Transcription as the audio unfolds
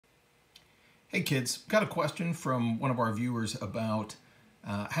Hey kids, got a question from one of our viewers about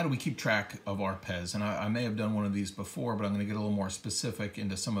how do we keep track of our Pez? And I may have done one of these before, but I'm going to get a little more specific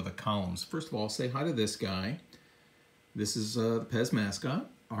into some of the columns. First of all, say hi to this guy. This is the Pez mascot,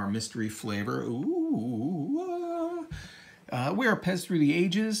 our mystery flavor. Ooh, we are Pez Through the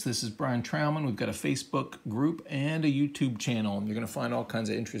Ages. This is Brian Trauman. We've got a Facebook group and a YouTube channel. And you're going to find all kinds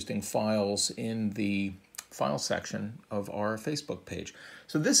of interesting files in the file section of our Facebook page.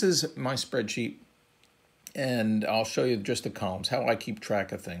 So this is my spreadsheet, and I'll show you just the columns, how I keep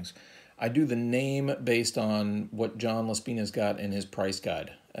track of things. I do the name based on what John Laspina's got in his price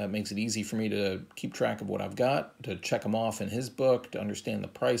guide. It makes it easy for me to keep track of what I've got, to check them off in his book, to understand the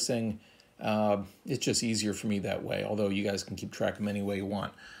pricing. It's just easier for me that way, although you guys can keep track of them any way you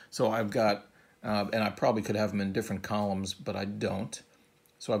want. So I've got, and I probably could have them in different columns, but I don't.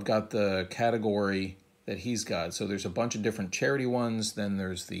 So I've got the category that he's got. So there's a bunch of different charity ones. Then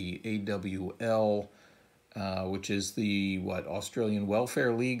there's the AWL, which is the Australian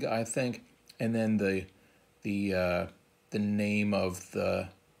Welfare League, I think, and then the name of the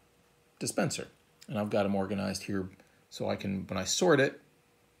dispenser. And I've got them organized here, so I can, when I sort it,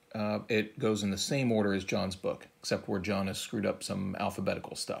 it goes in the same order as John's book, except where John has screwed up some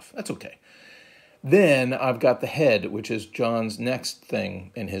alphabetical stuff. That's okay. Then I've got the head, which is John's next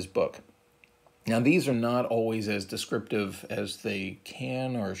thing in his book. Now, these are not always as descriptive as they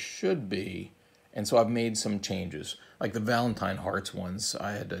can or should be, and so I've made some changes. Like the Valentine Hearts ones,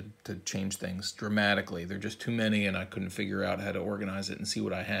 I had to change things dramatically. They're just too many, and I couldn't figure out how to organize it and see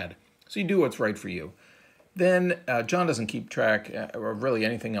what I had. So you do what's right for you. Then John doesn't keep track of really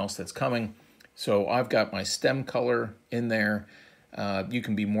anything else that's coming, so I've got my stem color in there. You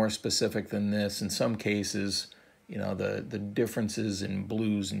can be more specific than this. In some cases, you know, the differences in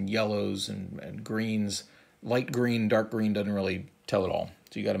blues and yellows and greens, light green, dark green doesn't really tell it all.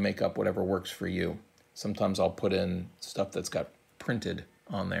 So you got to make up whatever works for you. Sometimes I'll put in stuff that's got printed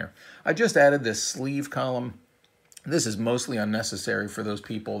on there. I just added this sleeve column. This is mostly unnecessary for those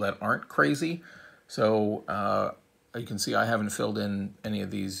people that aren't crazy. So you can see I haven't filled in any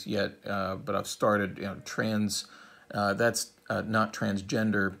of these yet, but I've started, trans, that's not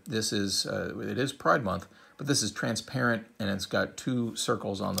transgender. This is, it is Pride Month, but this is transparent, and it's got two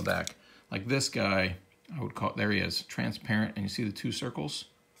circles on the back. Like this guy, I would call, there he is, transparent, and you see the two circles?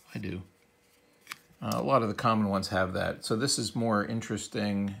 I do. A lot of the common ones have that. So this is more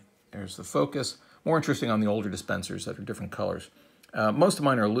interesting, there's the focus, more interesting on the older dispensers that are different colors. Most of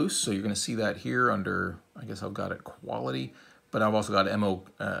mine are loose, so you're gonna see that here under, I guess I've got it quality, but I've also got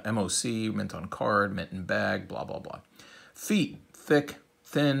MOC, mint on card, mint in bag, blah, blah, blah. Feet, thick,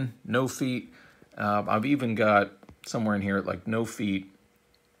 thin, no feet. I've even got somewhere in here like no feet,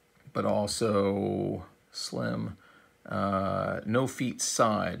 but also slim, no feet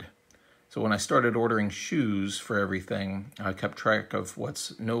side. So when I started ordering shoes for everything, I kept track of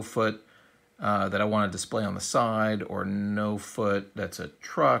what's no foot that I want to display on the side, or no foot that's a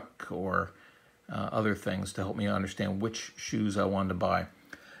truck, or other things to help me understand which shoes I wanted to buy.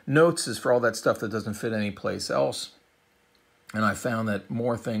 Notes is for all that stuff that doesn't fit anyplace else. And I found that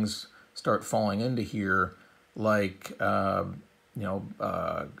more things start falling into here, like, whether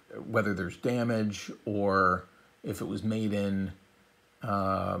there's damage, or if it was made in,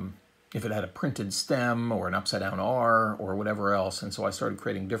 if it had a printed stem or an upside down R or whatever else. And so I started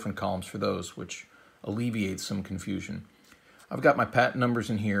creating different columns for those, which alleviates some confusion. I've got my patent numbers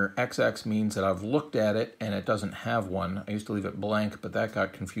in here. XX means that I've looked at it and it doesn't have one. I used to leave it blank, but that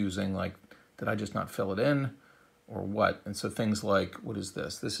got confusing. Like, did I just not fill it in, or what? And so things like, what is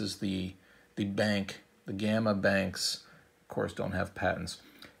this? This is the bank, the Gamma banks, of course, don't have patents.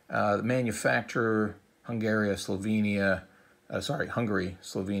 The manufacturer, Hungary, Slovenia,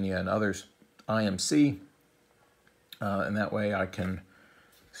 and others, IMC, and that way I can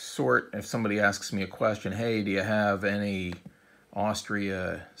sort. If somebody asks me a question, hey, do you have any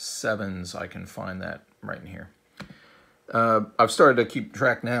Austria 7s, I can find that right in here. I've started to keep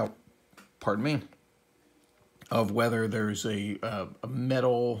track now, pardon me, of whether there's a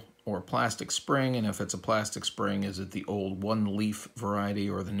metal or plastic spring, and if it's a plastic spring, is it the old 1-leaf variety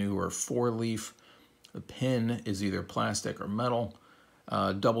or the newer 4-leaf? The pin is either plastic or metal.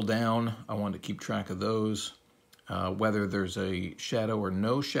 Double down, I want to keep track of those. Whether there's a shadow or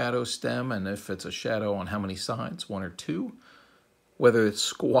no shadow stem, and if it's a shadow, on how many sides, 1 or 2. Whether it's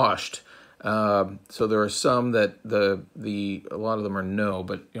squashed. So there are some that a lot of them are no,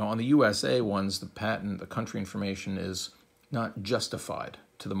 but on the USA ones, the patent, the country information is not justified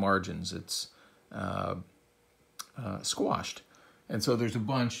to the margins. It's squashed. And so there's a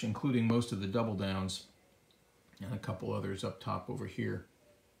bunch, including most of the double downs and a couple others up top over here.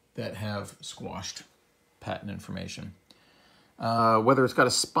 that have squashed patent information. Whether it's got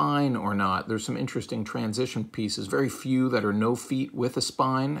a spine or not, there's some interesting transition pieces. Very few that are no feet with a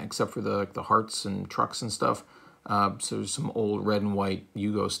spine, except for the hearts and trucks and stuff. So there's some old red and white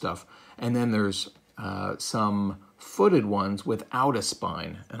Yugo stuff. And then there's some footed ones without a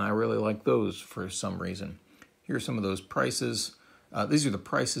spine, and I really like those for some reason. Here's some of those prices. These are the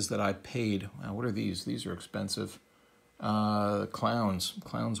prices that I paid. What are these? These are expensive. Clowns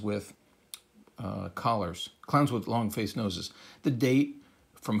with collars, clowns with long face noses. The date,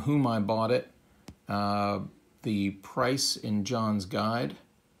 from whom I bought it, the price in John's Guide.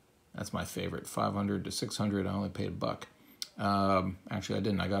 That's my favorite, $500 to $600. I only paid $1. Actually, I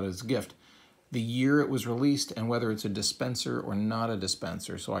didn't. I got it as a gift. The year it was released and whether it's a dispenser or not a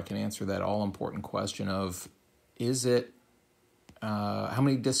dispenser, so I can answer that all-important question of, is it, how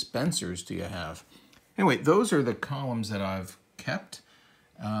many dispensers do you have? Anyway, those are the columns that I've kept.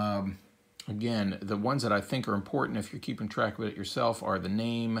 Again, the ones that I think are important if you're keeping track of it yourself are the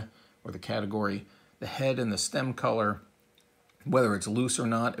name or the category, the head and the stem color, whether it's loose or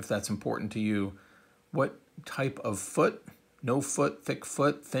not, if that's important to you, what type of foot, no foot, thick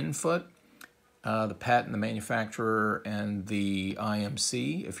foot, thin foot, the patent, the manufacturer, and the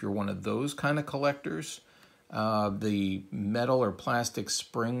IMC, if you're one of those kind of collectors, the metal or plastic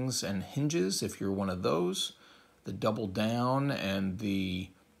springs and hinges, if you're one of those, the double down and the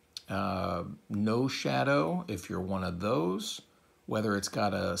no shadow, if you're one of those, whether it's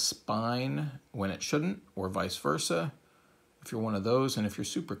got a spine when it shouldn't, or vice versa, if you're one of those. And if you're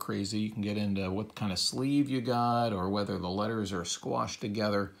super crazy, you can get into what kind of sleeve you got, or whether the letters are squashed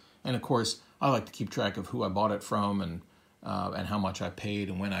together. And of course, I like to keep track of who I bought it from and how much I paid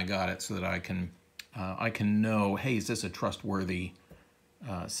and when I got it, so that I can know, hey, is this a trustworthy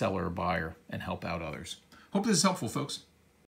seller or buyer, and help out others. Hope this is helpful, folks.